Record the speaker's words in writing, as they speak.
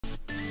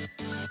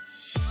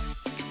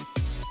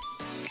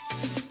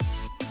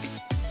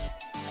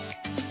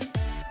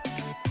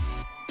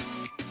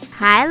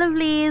Hi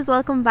lovelies,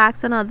 welcome back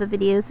to another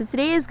video. So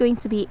today is going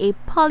to be a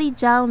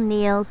Polygel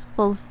nails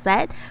full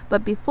set,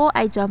 but before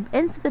I jump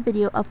into the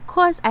video, of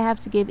course I have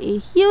to give a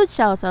huge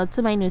shout out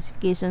to my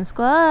notification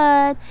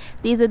squad.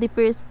 These were the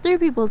first 3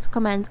 people to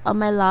comment on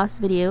my last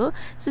video.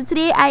 So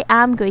today I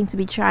am going to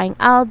be trying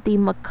out the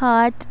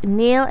Makartt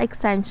nail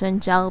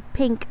extension gel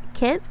pink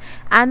kit,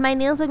 and my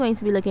nails are going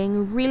to be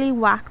looking really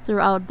whack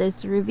throughout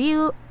this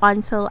review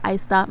until I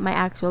start my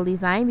actual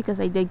design, because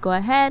I did go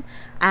ahead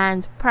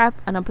and prep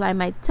and apply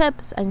my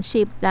tips and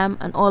shape them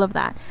and all of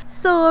that.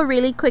 So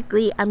really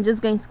quickly, I'm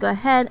just going to go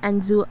ahead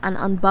and do an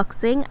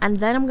unboxing, and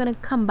then I'm going to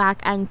come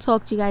back and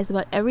talk to you guys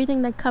about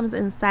everything that comes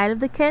inside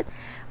of the kit.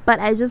 But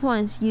I just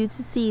wanted you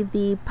to see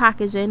the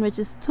packaging, which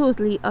is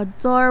totally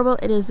adorable.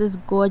 It is this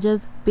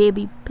gorgeous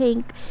baby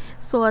pink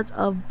sort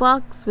of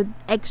box with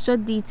extra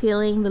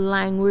detailing, the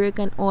line work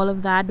and all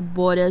of that. The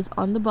borders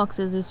on the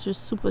boxes is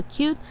just super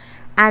cute,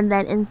 and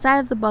then inside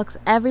of the box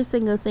every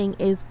single thing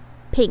is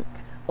pink.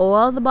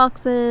 All the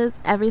boxes,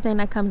 everything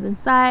that comes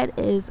inside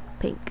is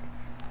pink.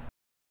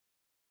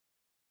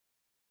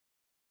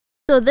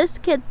 So this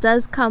kit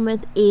does come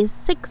with a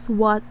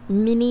 6-watt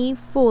mini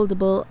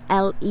foldable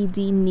LED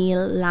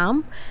nail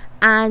lamp,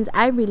 and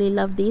I really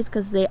love these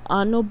because there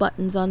are no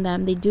buttons on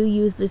them. They do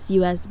use this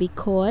USB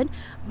cord,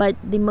 but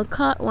the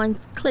Makartt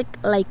ones click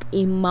like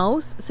a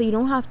mouse, so you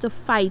don't have to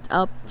fight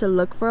up to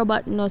look for a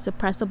button or to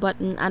press a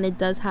button, and it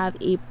does have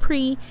a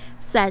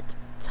preset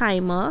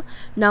timer.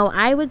 Now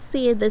I would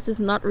say this is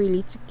not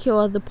really to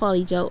cure the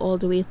polygel all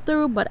the way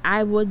through, but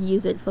I would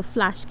use it for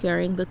flash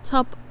curing the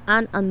top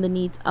and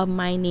underneath of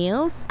my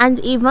nails. And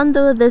even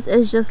though this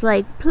is just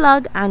like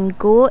plug and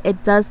go,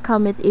 it does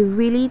come with a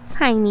really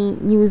tiny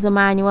user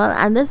manual,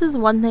 and this is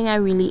one thing I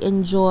really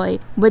enjoy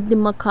with the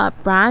Makartt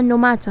brand. No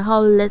matter how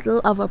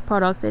little of a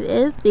product it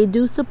is, they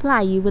do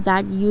supply you with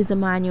that user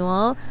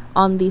manual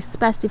on the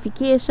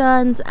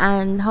specifications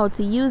and how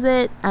to use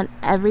it and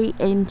every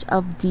inch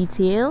of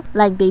detail.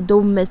 Like, they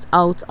don't miss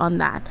out on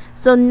that.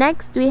 So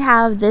next we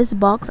have this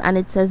box, and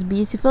it says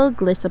beautiful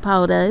glitter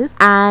powders,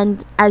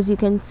 and as you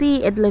can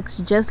see, it looks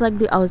just like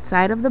the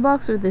outside of the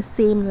box with the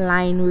same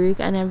line work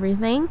and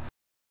everything.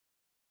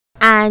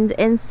 And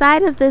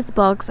inside of this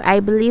box, I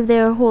believe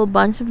there are a whole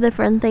bunch of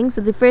different things.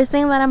 So the first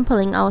thing that I'm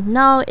pulling out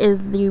now is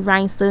the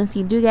rhinestones.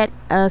 You do get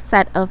a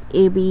set of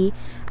AB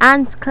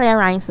and clear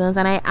rhinestones,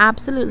 and I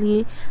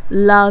absolutely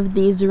love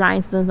these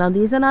rhinestones. Now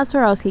these are not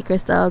Swarovski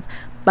crystals,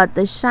 but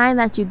the shine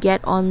that you get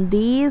on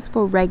these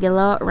for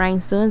regular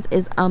rhinestones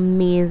is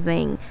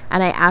amazing,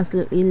 and I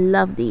absolutely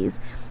love these.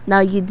 Now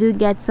you do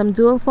get some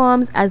dual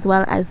forms as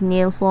well as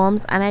nail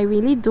forms, and I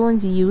really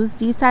don't use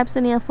these types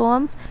of nail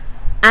forms.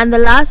 And the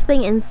last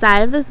thing inside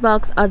of this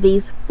box are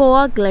these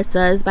 4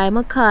 glitters by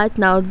Makartt.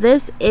 Now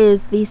this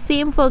is the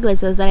same 4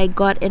 glitters that I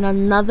got in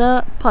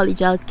another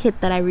polygel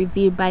kit that I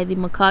reviewed by the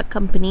Makartt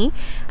company,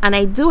 and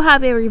I do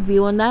have a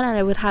review on that, and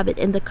I would have it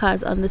in the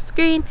cards on the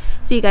screen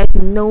so you guys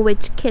know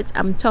which kit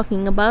I'm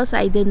talking about. So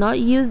I did not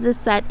use this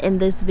set in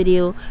this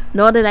video,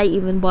 nor did I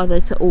even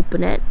bother to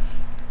open it.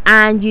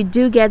 And you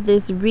do get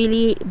this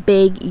really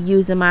big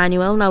user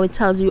manual. Now it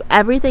tells you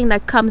everything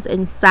that comes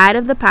inside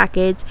of the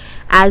package,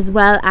 as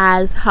well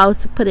as how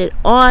to put it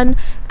on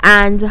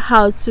and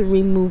how to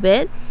remove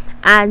it.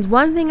 And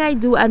one thing I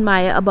do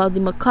admire about the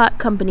Makartt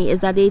company is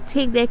that they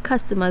take their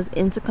customers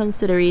into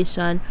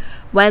consideration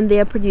when they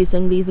are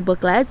producing these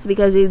booklets,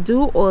 because they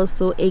do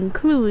also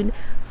include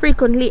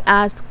frequently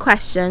asked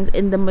questions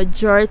in the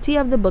majority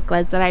of the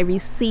booklets that I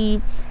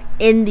receive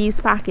in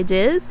these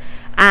packages.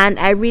 And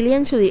I really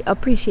and truly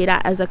appreciate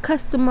that as a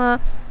customer.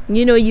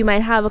 You know, you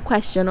might have a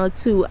question or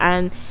two,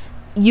 and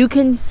you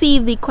can see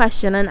the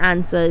question and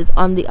answers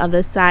on the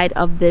other side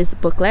of this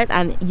booklet,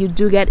 and you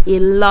do get a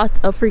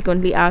lot of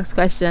frequently asked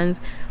questions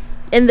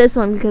in this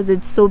one because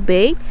it's so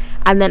big.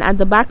 And then at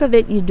the back of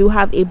it, you do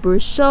have a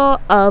brochure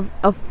of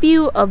a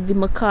few of the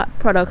Makartt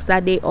products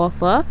that they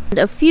offer. And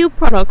a few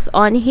products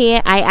on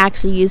here I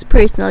actually use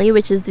personally,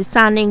 which is the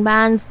sanding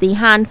bands, the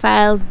hand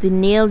files, the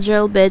nail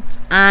drill bits,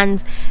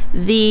 and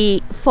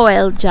the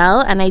foil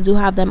gel, and I do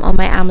have them on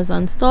my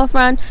Amazon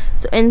storefront.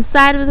 So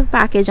inside of the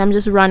package, I'm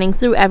just running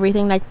through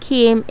everything that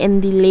came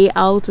in the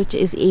layout, which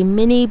is a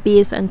mini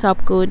base and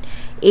top coat,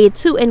 a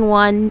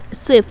 2-in-1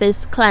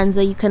 surface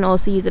cleanser. You can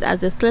also use it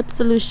as a slip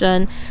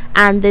solution,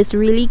 and this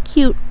really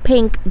cute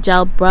pink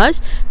gel brush.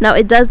 Now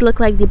it does look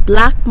like the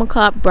black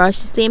Makartt brush,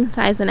 same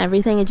size and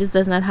everything, it just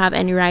does not have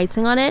any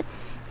writing on it.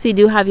 So you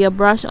do have your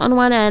brush on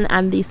one end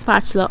and the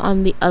spatula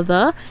on the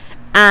other.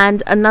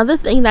 And another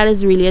thing that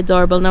is really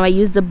adorable, now I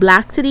use the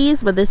black to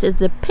these, but this is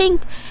the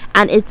pink,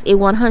 and it's a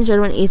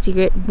 180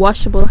 grit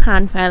washable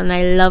hand file, and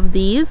I love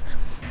these.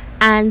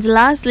 And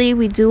lastly,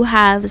 we do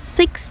have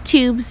 6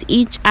 tubes,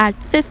 each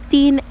at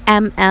 15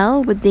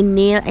 ml with the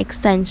nail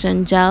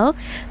extension gel.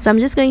 So I'm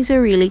just going to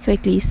really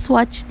quickly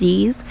swatch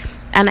these.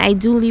 and I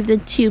do leave the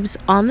tubes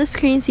on the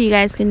screen so you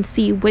guys can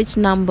see which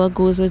number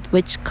goes with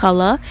which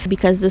color,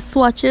 because the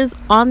swatches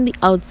on the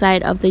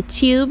outside of the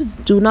tubes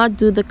do not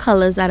do the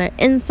colors that are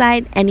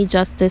inside any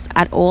justice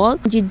at all.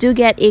 You do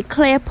get a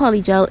clear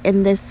polygel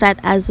in this set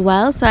as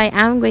well, so I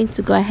am going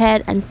to go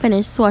ahead and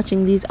finish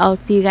swatching these out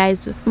for you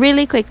guys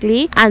really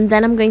quickly, and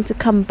then I'm going to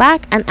come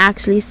back and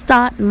actually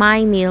start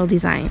my nail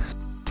design.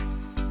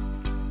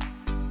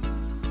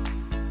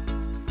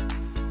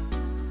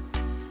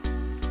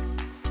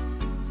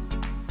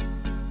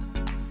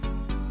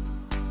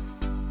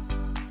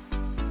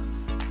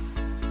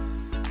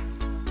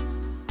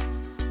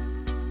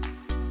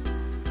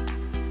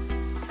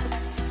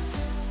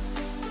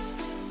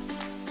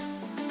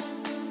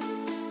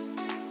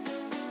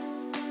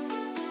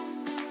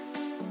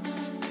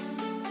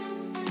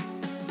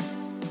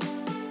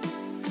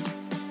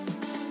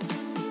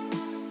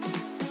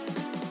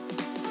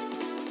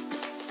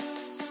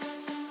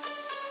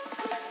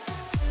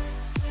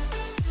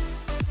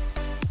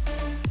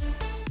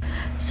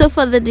 So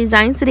for the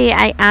design today,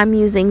 I am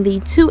using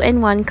the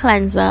 2-in-1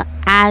 cleanser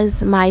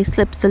as my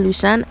slip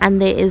solution,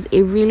 and there is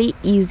a really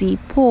easy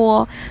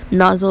pour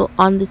nozzle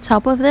on the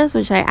top of this,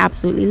 which I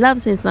absolutely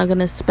love, so it's not going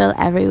to spill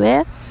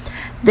everywhere.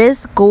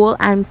 This gold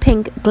and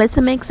pink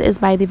glitter mix is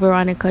by the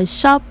Veronica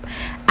shop,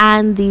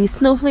 and the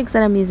snowflakes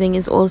that I'm using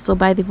is also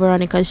by the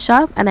Veronica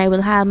shop, and I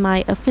will have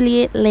my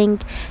affiliate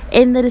link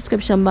in the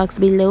description box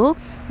below.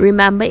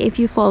 Remember, if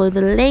you follow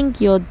the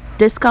link, your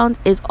discount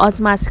is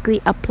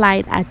automatically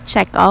applied at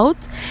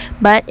checkout,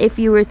 but if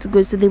you were to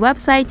go to the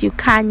website, you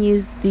can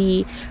use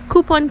the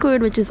coupon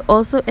code, which is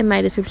also in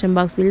my description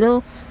box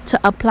below, to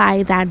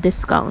apply that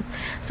discount.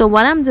 So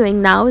what I'm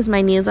doing now is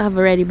my nails have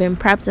already been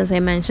prepped, as I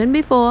mentioned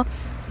before.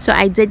 So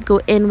I did go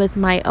in with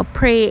my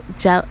Après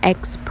Gel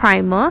X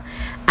primer,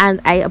 and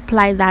I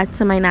applied that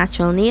to my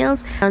natural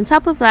nails. On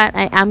top of that,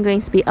 I am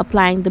going to be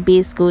applying the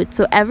base coat.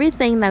 So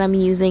everything that I'm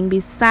using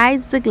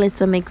besides the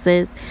glitter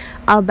mixes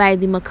are by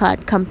the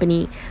Makartt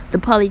company. The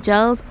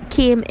polygels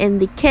came in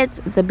the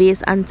kit, the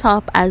base and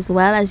top as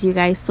well, as you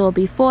guys saw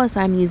before, so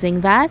I'm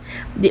using that.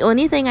 The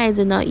only thing I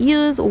did not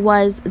use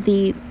was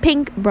the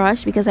pink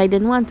brush because I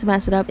didn't want to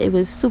mess it up. It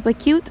was super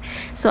cute,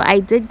 so I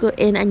did go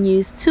in and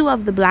use 2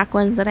 of the black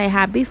ones that I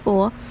had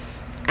before,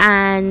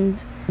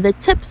 and the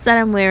tips that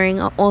I'm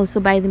wearing are also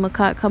by the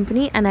Makartt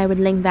company, and I would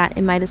link that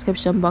in my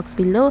description box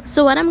below.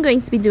 So what I'm going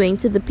to be doing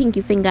to the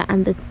pinky finger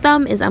and the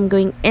thumb is I'm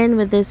going in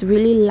with this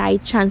really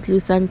light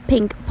translucent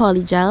pink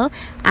polygel,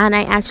 and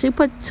I actually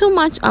put too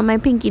much on my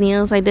pinky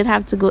nails. I did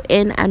have to go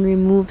in and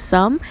remove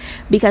some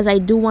because I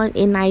do want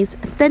a nice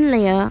thin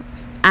layer.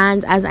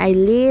 And as I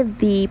lay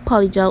the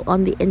polygel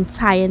on the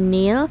entire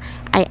nail,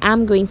 I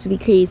am going to be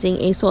creating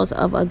a sort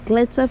of a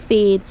glitter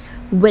fade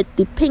with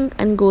the pink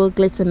and gold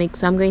glitter mix.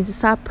 So I'm going to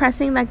start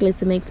pressing that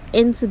glitter mix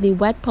into the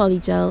wet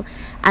polygel,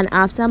 and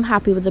after I'm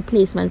happy with the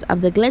placement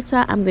of the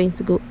glitter, I'm going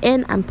to go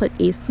in and put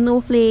a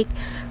snowflake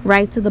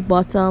right to the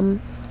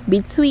bottom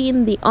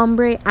between the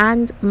ombre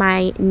and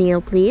my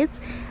nail plate.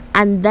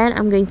 And then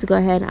I'm going to go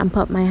ahead and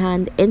put my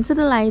hand into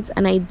the light,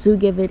 and I do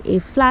give it a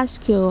flash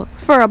cure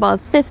for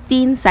about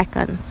 15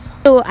 seconds.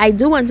 So I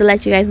do want to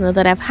let you guys know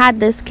that I've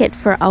had this kit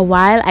for a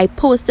while. I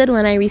posted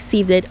when I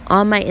received it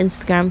on my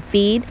Instagram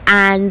feed,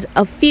 and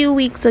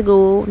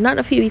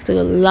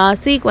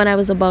last week when I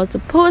was about to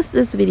post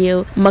this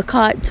video,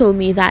 Makartt told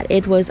me that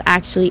it was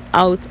actually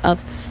out of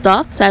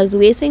stock. So I was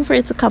waiting for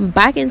it to come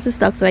back into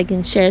stock so I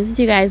can share it with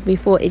you guys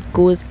before it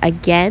goes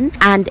again,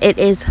 and it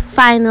is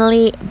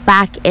finally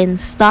back in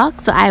stock.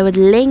 So I would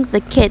link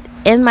the kit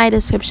in my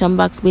description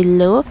box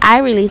below. I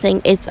really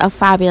think it's a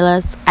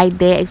fabulous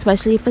idea,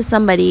 especially for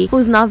somebody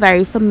who's not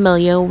very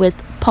familiar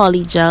with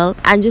polygel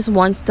and just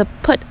wants to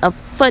put a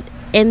foot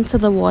into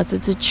the water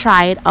to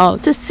try it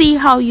out, to see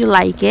how you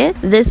like it.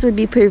 This would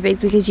be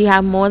perfect because you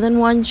have more than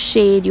one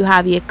shade, you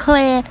have your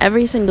clear,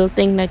 every single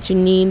thing that you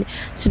need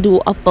to do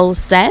a full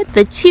set.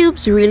 The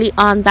tubes really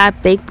aren't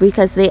that big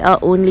because they are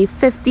only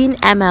 15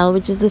 ml,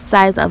 which is the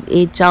size of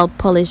a gel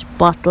polish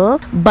bottle,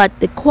 but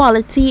the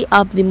quality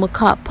of the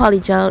Makartt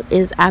polygel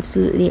is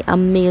absolutely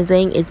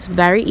amazing. It's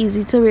very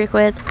easy to work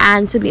with,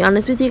 and to be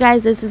honest with you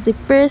guys, this is the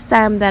first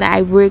time that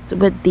I worked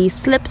with the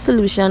slip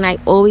solution. I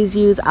always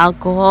use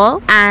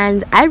alcohol,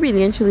 and I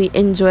really and truly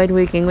enjoyed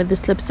working with the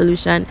slip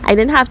solution. I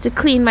didn't have to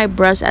clean my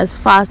brush as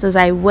fast as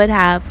I would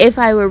have if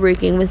I were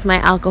working with my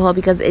alcohol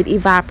because it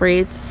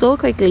evaporates so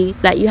quickly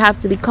that you have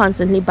to be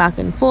constantly back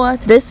and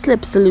forth. This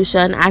slip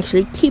solution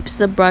actually keeps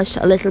the brush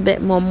a little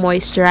bit more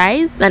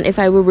moisturized than if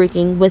I were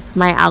working with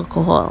my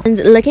alcohol. And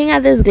looking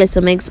at this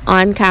glitter mix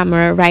on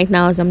camera right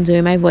now as I'm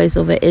doing my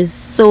voiceover is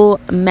so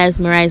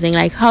mesmerizing.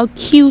 Like, how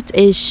cute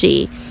is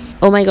she?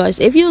 Oh my gosh,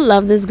 if you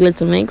love this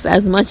glitter mix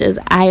as much as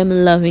I am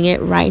loving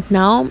it right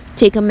now,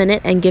 take a minute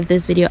and give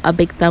this video a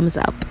big thumbs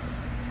up.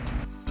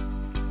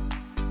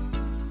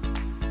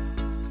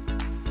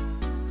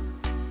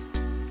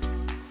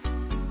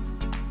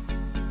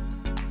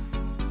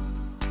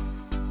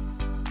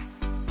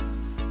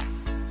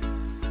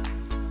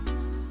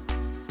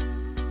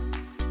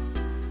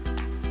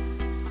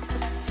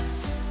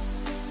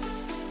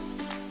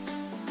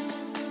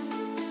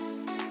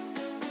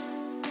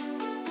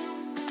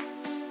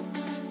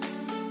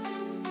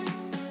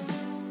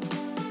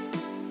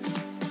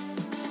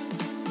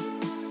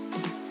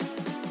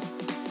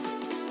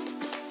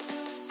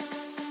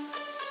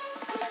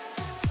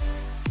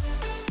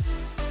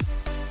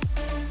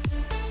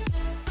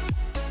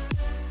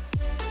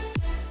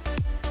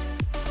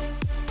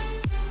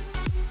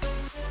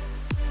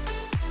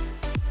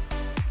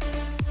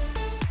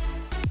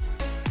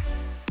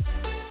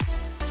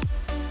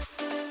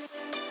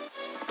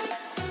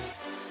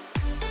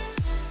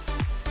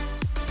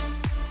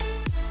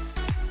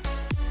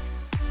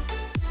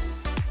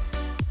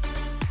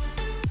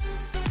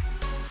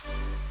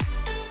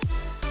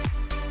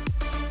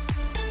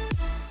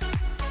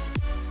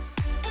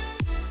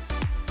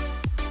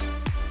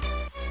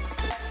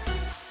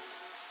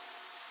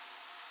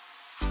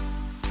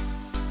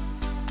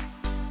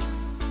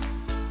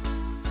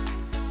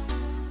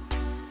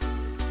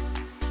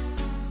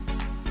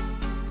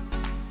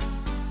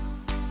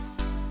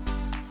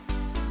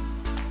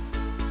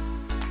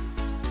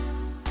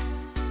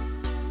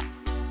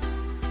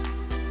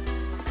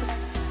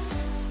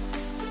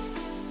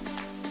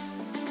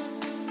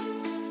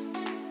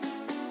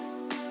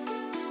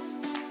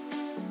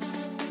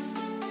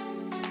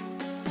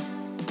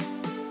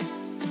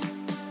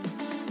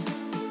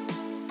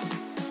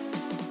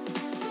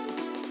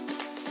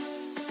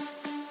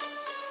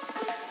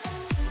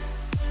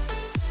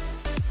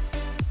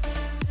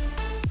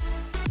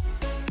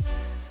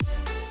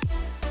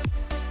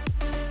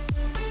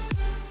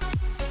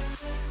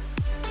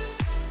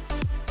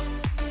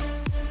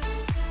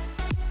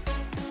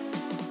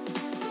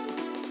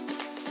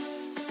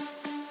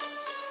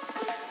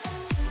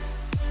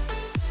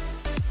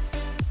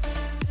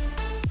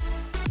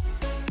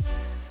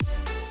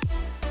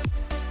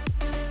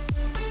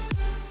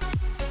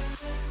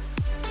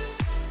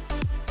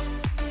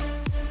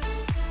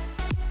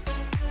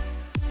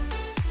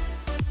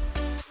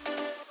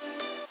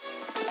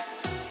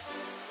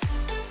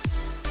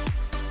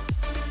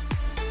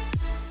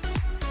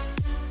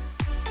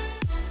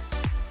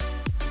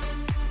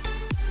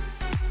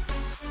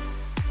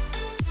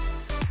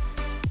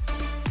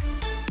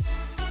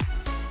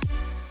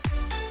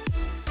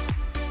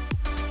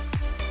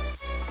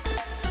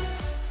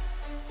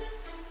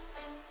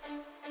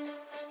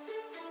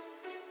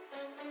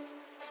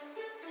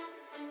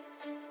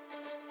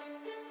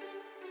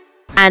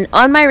 And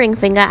on my ring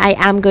finger, I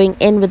am going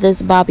in with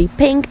this Barbie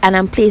pink, and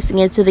I'm placing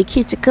it to the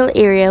cuticle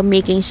area,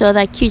 making sure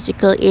that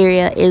cuticle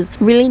area is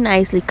really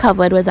nicely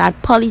covered with that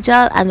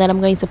polygel. And then I'm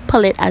going to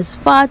pull it as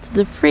far to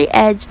the free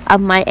edge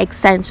of my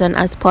extension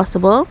as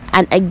possible.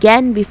 And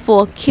again,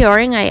 before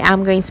curing, I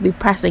am going to be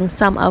pressing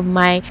some of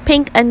my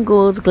pink and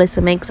gold glitter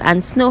mix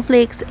and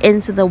snowflakes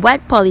into the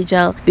wet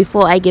polygel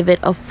before I give it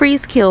a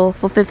freeze cure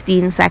for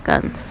 15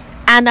 seconds.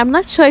 And I'm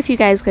not sure if you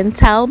guys can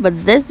tell,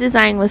 but this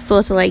design was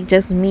sort of like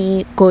just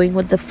me going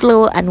with the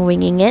flow and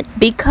winging it,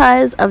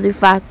 because of the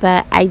fact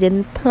that I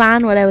didn't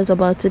plan what I was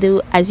about to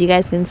do. As you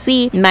guys can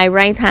see, my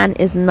right hand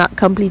is not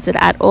completed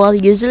at all.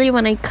 Usually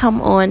when I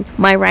come on,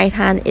 my right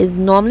hand is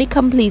normally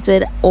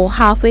completed or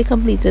halfway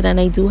completed, and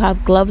I do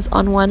have gloves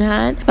on one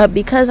hand. But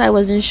because I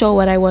wasn't sure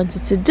what I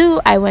wanted to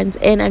do, I went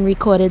in and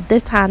recorded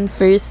this hand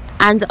first.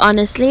 And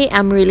honestly,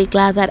 I'm really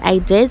glad that I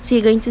did. So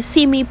you're going to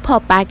see me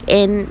pop back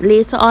in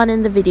later on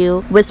in the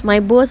video with my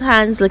both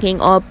hands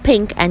looking all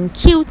pink and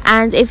cute.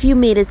 And if you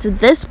made it to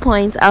this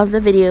point of the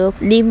video,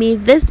 leave me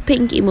this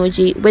pink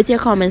emoji with your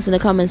comments in the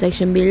comment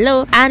section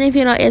below. And if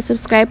you're not yet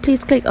subscribed,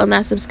 please click on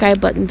that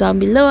subscribe button down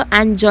below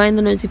and join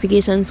the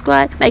notification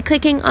squad by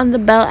clicking on the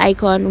bell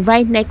icon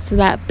right next to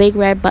that big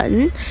red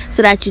button,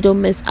 so that you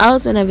don't miss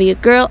out whenever your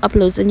girl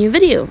uploads a new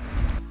video.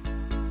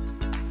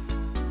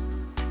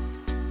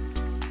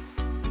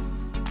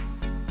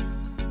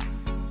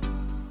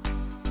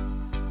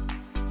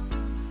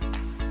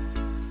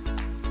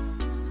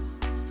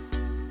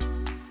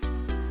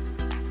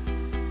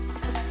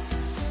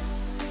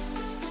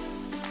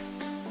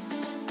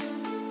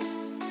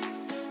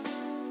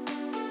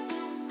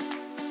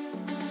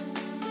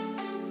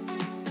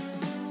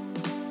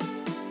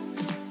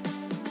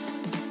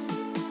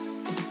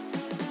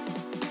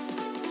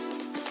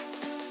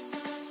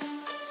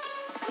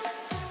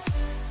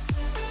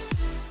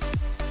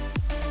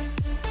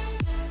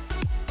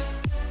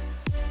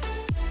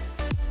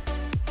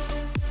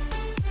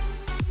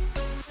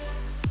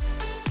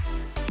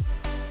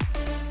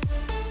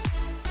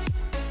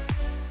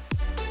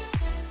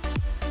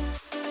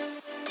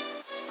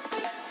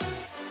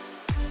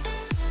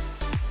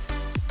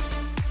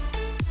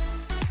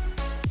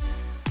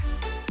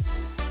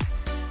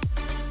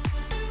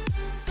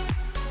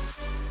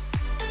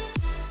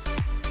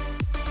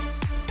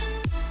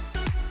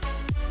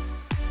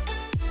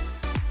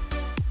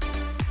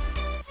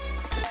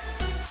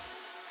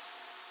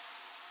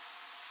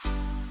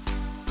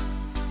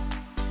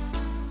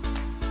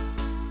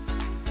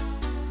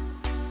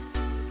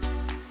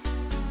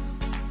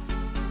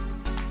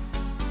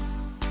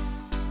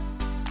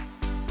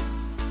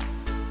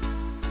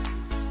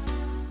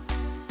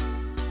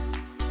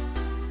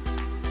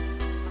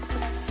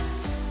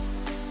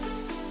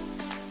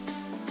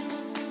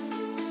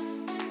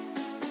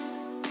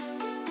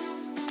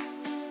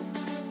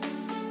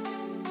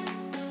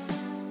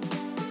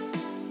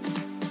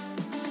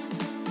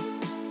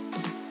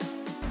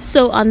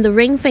 So on the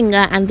ring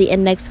finger and the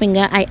index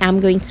finger, I am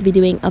going to be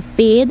doing a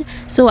fade.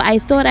 So I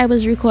thought I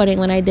was recording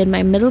when I did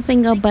my middle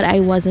finger, but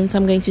I wasn't. So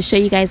I'm going to show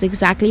you guys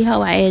exactly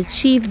how I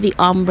achieved the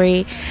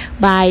ombre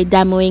by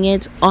demoing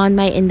it on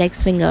my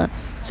index finger.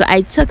 So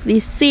I took the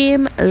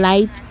same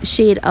light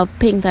shade of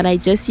pink that I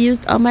just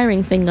used on my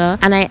ring finger,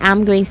 and I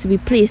am going to be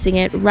placing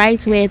it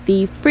right where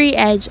the free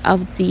edge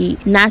of the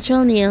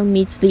natural nail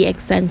meets the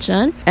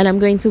extension, and I'm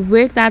going to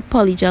work that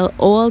polygel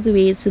all the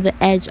way to the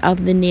edge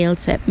of the nail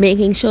tip,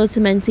 making sure to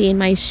maintain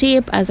my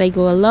shape as I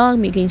go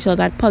along, making sure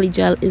that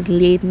polygel is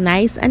laid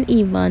nice and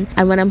even.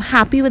 And when I'm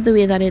happy with the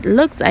way that it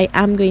looks, I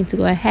am going to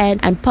go ahead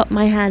and put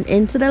my hand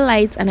into the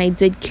light, and I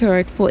did cure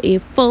it for a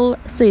full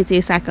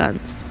 30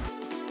 seconds.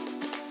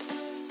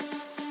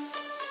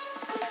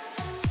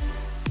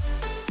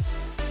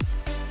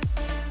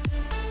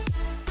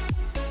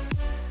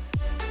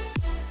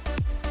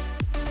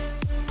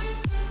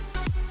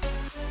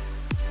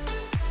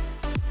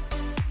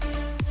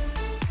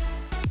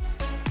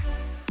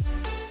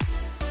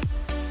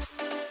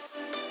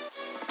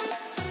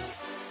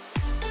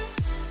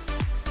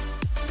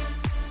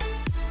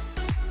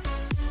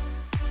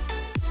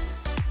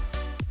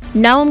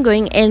 Now I'm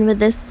going in with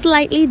this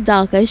slightly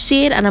darker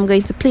shade, and I'm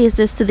going to place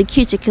this to the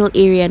cuticle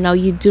area. Now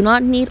you do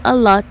not need a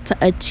lot to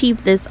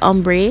achieve this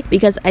ombre,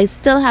 because I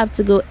still have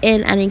to go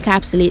in and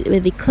encapsulate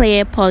with the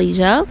clear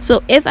polygel.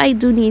 So if I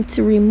do need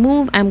to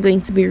remove, I'm going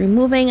to be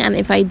removing, and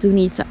if I do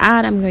need to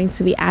add, I'm going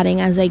to be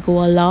adding as I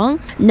go along.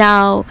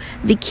 Now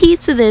the key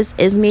to this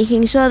is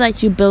making sure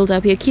that you build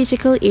up your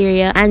cuticle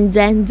area and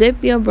then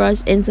dip your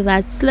brush into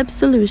that slip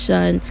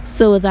solution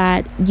so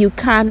that you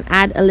can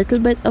add a little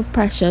bit of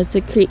pressure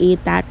to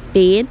create that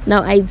fade.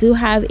 Now I do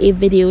have a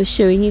video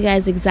showing you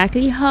guys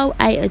exactly how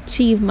I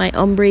achieve my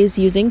ombres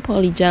using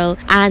polygel,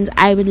 and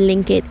I will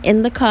link it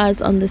in the cards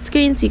on the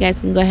screen so you guys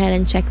can go ahead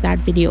and check that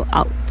video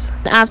out.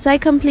 After I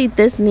complete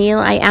this nail,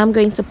 I am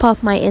going to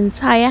pop my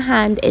entire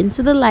hand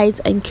into the light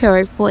and cure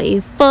it for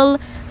a full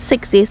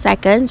 60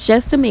 seconds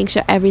just to make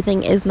sure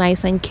everything is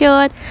nice and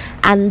cured.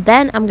 And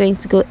then I'm going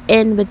to go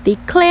in with the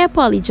clear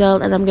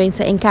polygel, and I'm going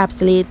to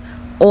encapsulate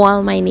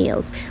all my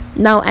nails.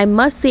 Now I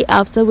must say,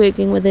 after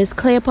working with this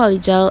clear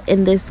polygel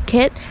in this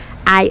kit,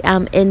 I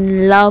am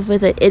in love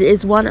with it. It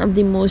is one of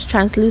the most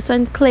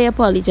translucent clear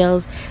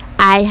polygels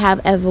I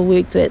have ever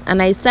worked with,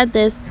 and I said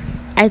this,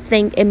 I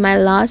think, in my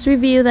last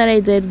review that I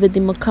did with the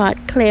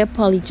Makartt clear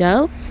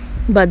polygel,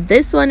 but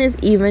this one is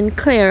even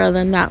clearer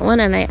than that one,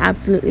 and I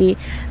absolutely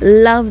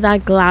love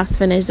that glass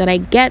finish that I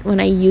get when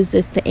I use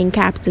this to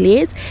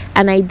encapsulate.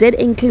 And I did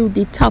include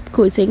the top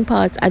coating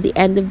parts at the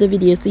end of the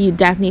video, so you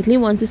definitely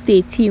want to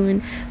stay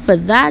tuned for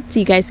that so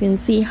you guys can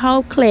see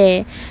how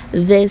clear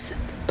this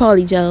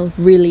polygel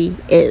really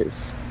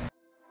is.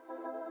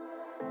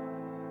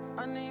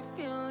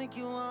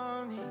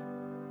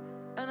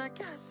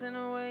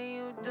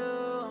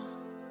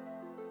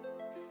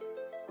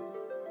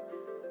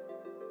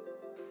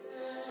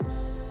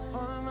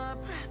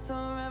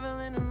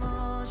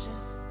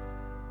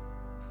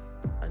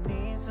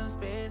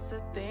 Space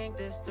to think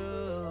this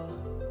through.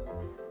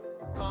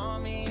 Call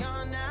me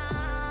all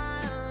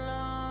night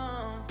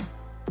long.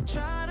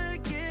 Try to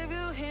give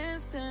you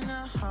hints and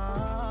a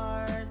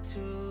hard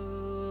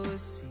to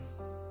see.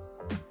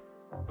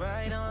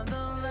 Right on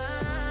the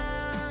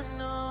line,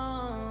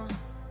 no.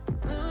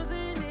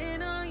 Losing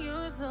it on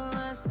you's the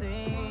last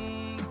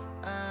thing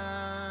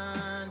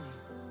I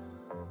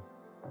need.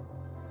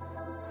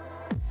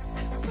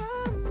 If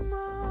I'm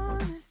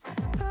honest,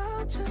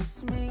 I'll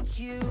just make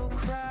you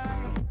cry.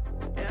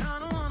 I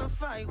don't wanna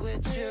fight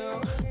with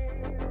you.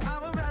 I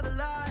would rather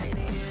lie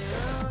to you.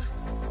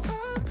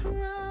 I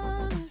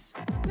promise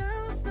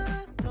now's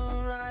not the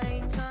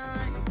right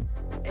time.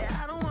 Yeah,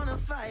 I don't wanna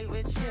fight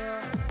with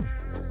you.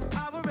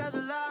 I would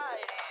rather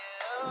lie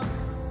to you.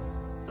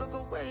 Look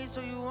away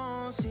so you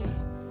won't see,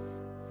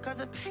 'cause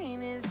the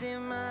pain is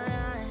in my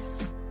eyes.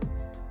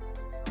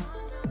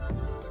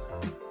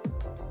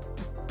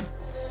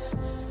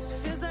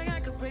 Feels like I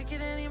could break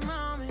it any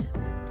moment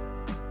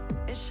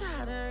and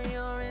shatter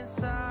your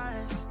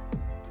insides.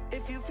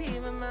 If you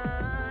feel my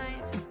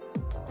mind,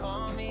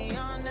 call me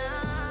all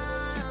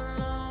night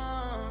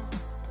long.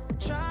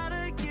 Try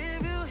to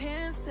give you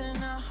hints and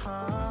a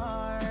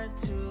hard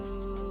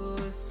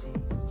to see.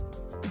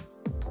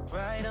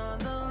 Right on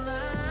the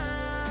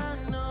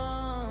line,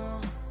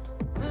 no.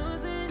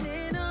 Losing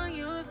it on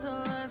you's the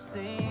last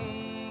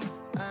thing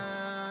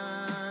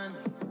I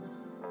need.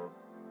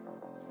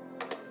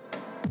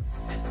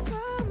 If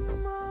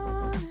I'm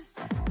honest,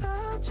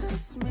 I'll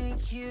just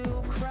make you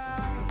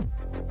cry.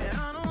 And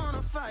I don't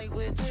wanna fight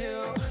with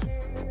you.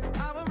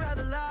 I would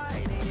rather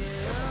lie to you.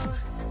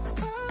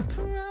 I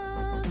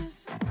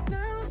promise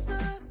now's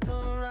not the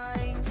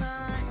right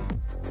time.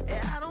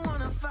 Yeah, I don't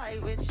wanna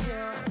fight with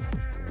you.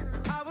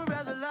 I would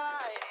rather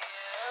lie to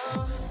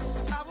you.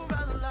 I would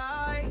rather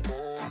lie.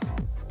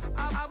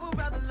 I would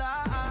rather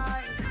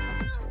lie.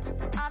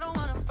 I don't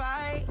wanna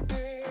fight.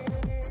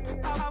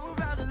 I would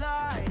rather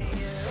lie to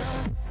you.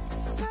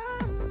 If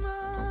I'm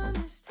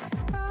honest,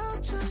 I'll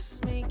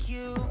just make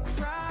you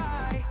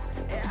cry.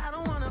 Yeah, I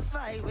don't wanna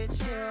fight with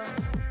you.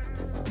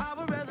 I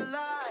would rather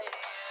lie to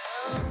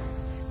you.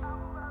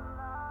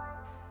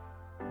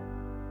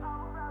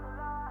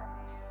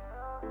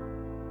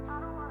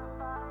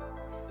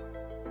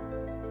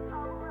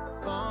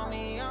 Call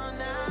me all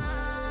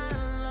night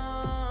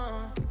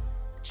long.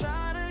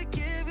 Try to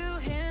give you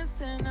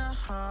hints and a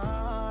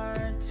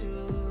hard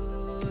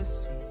to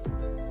see.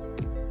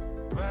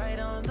 Right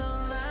on the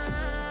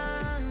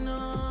line,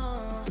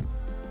 no.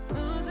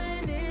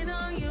 Losing it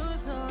on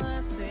you's the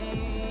last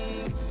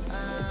thing I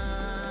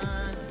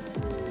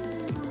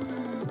need.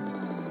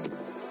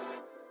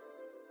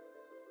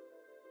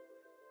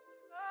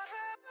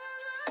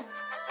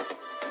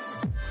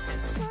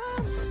 If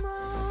I'm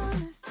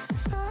honest,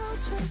 I'll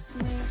just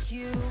make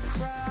you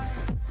cry.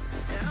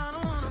 And I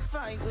don't wanna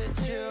fight with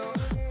you.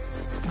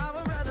 I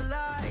would rather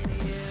lie to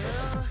you.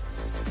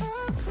 I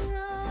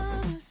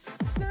promise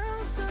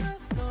now's not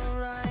the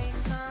right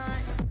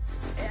time.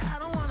 Yeah, I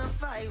don't wanna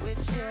fight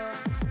with you.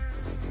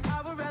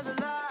 I would rather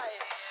lie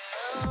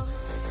to you.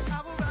 I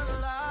would rather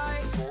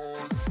lie.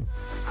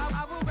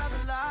 I would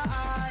rather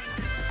lie.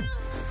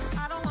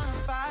 I don't wanna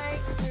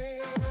fight.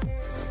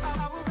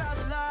 I would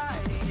rather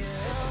lie to you.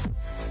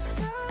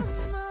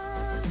 I'm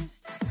honest,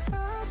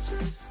 I'll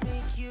just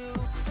make you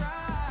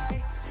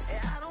cry.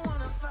 Yeah, I don't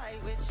wanna fight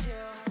with you.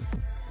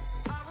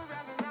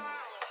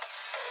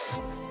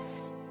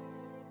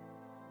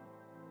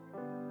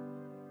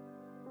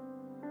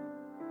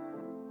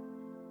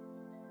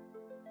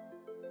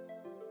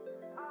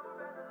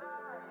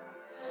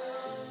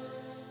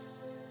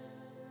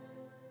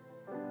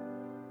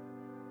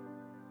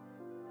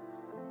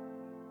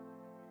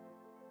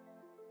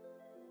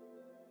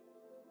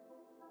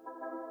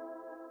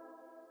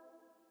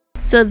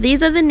 So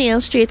these are the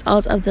nails straight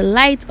out of the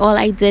light. All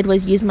I did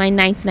was use my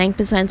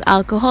 99%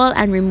 alcohol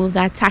and remove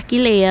that tacky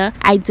layer.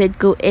 I did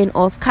go in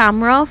off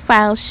camera,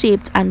 file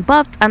shaped and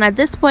buffed, and at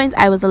this point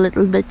I was a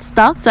little bit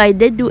stuck, so I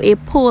did do a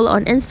poll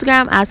on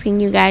Instagram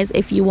asking you guys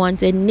if you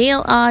wanted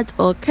nail art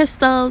or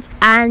crystals,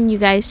 and you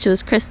guys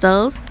chose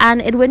crystals.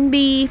 And it wouldn't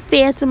be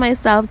fair to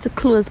myself to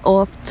close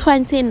off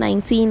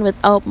 2019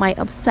 without my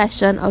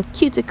obsession of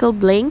cuticle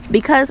bling,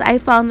 because I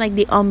found like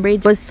the ombre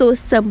was so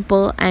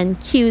simple and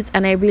cute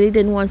and I really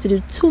didn't want to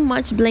do too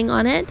much bling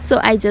on it.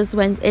 So I just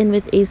went in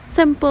with a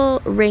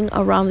simple ring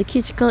around the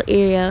cuticle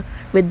area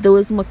with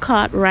those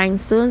Makartt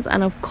rhinestones,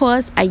 and of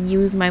course I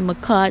use my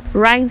Makartt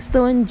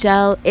rhinestone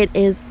gel. It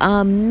is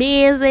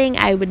amazing.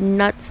 I would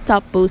not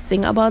stop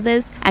boasting about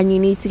this, and you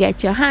need to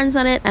get your hands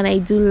on it, and I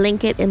do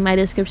link it in my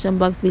description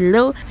box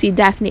below, so you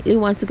definitely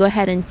want to go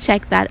ahead and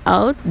check that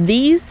out.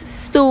 These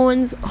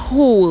stones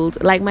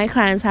hold, like my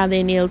clients have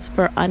their nails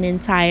for an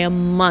entire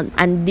month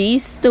and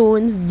these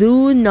stones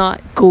do not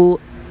go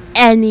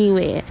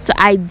anywhere. So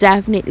I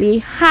definitely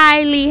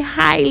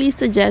highly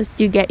suggest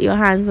you get your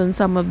hands on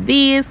some of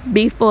these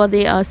before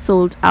they are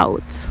sold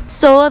out.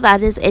 So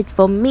that is it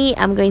for me.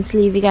 I'm going to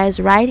leave you guys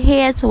right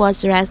here to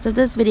watch the rest of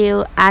this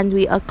video, and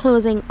we are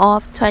closing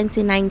off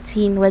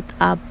 2019 with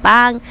a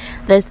bang.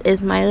 This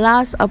is my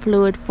last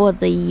upload for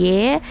the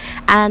year,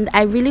 and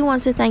I really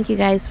want to thank you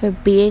guys for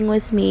being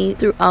with me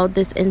throughout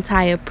this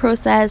entire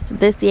process.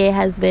 This year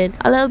has been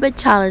a little bit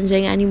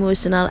challenging and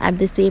emotional at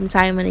the same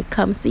time when it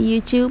comes to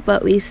YouTube,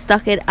 but we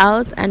stuck it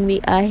out and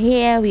we are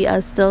here, we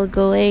are still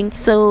going.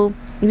 So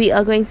we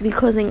are going to be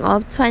closing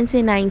off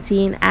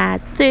 2019 at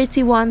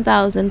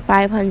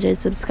 31,500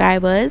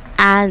 subscribers,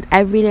 and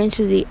I really and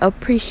truly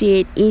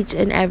appreciate each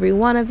and every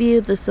one of you,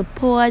 the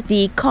support,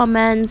 the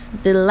comments,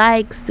 the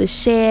likes, the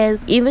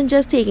shares, even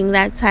just taking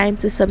that time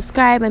to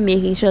subscribe and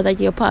making sure that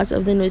you're part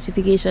of the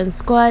notification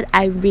squad.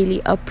 I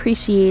really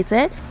appreciate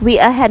it. We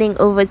are heading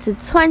over to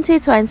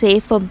 2020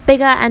 for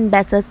bigger and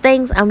better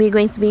things, and we're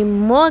going to be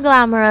more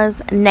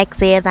glamorous next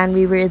year than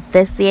we were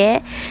this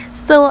year.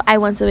 So I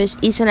want to wish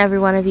each and every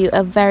one of you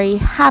a very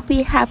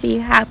happy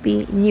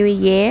new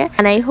year,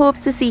 and I hope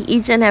to see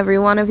each and every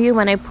one of you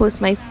when I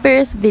post my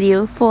first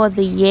video for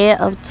the year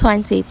of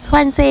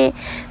 2020.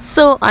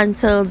 So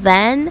until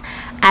then,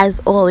 as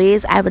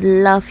always, I would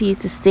love for you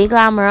to stay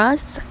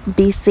glamorous,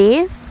 be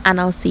safe, and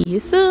I'll see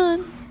you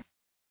soon.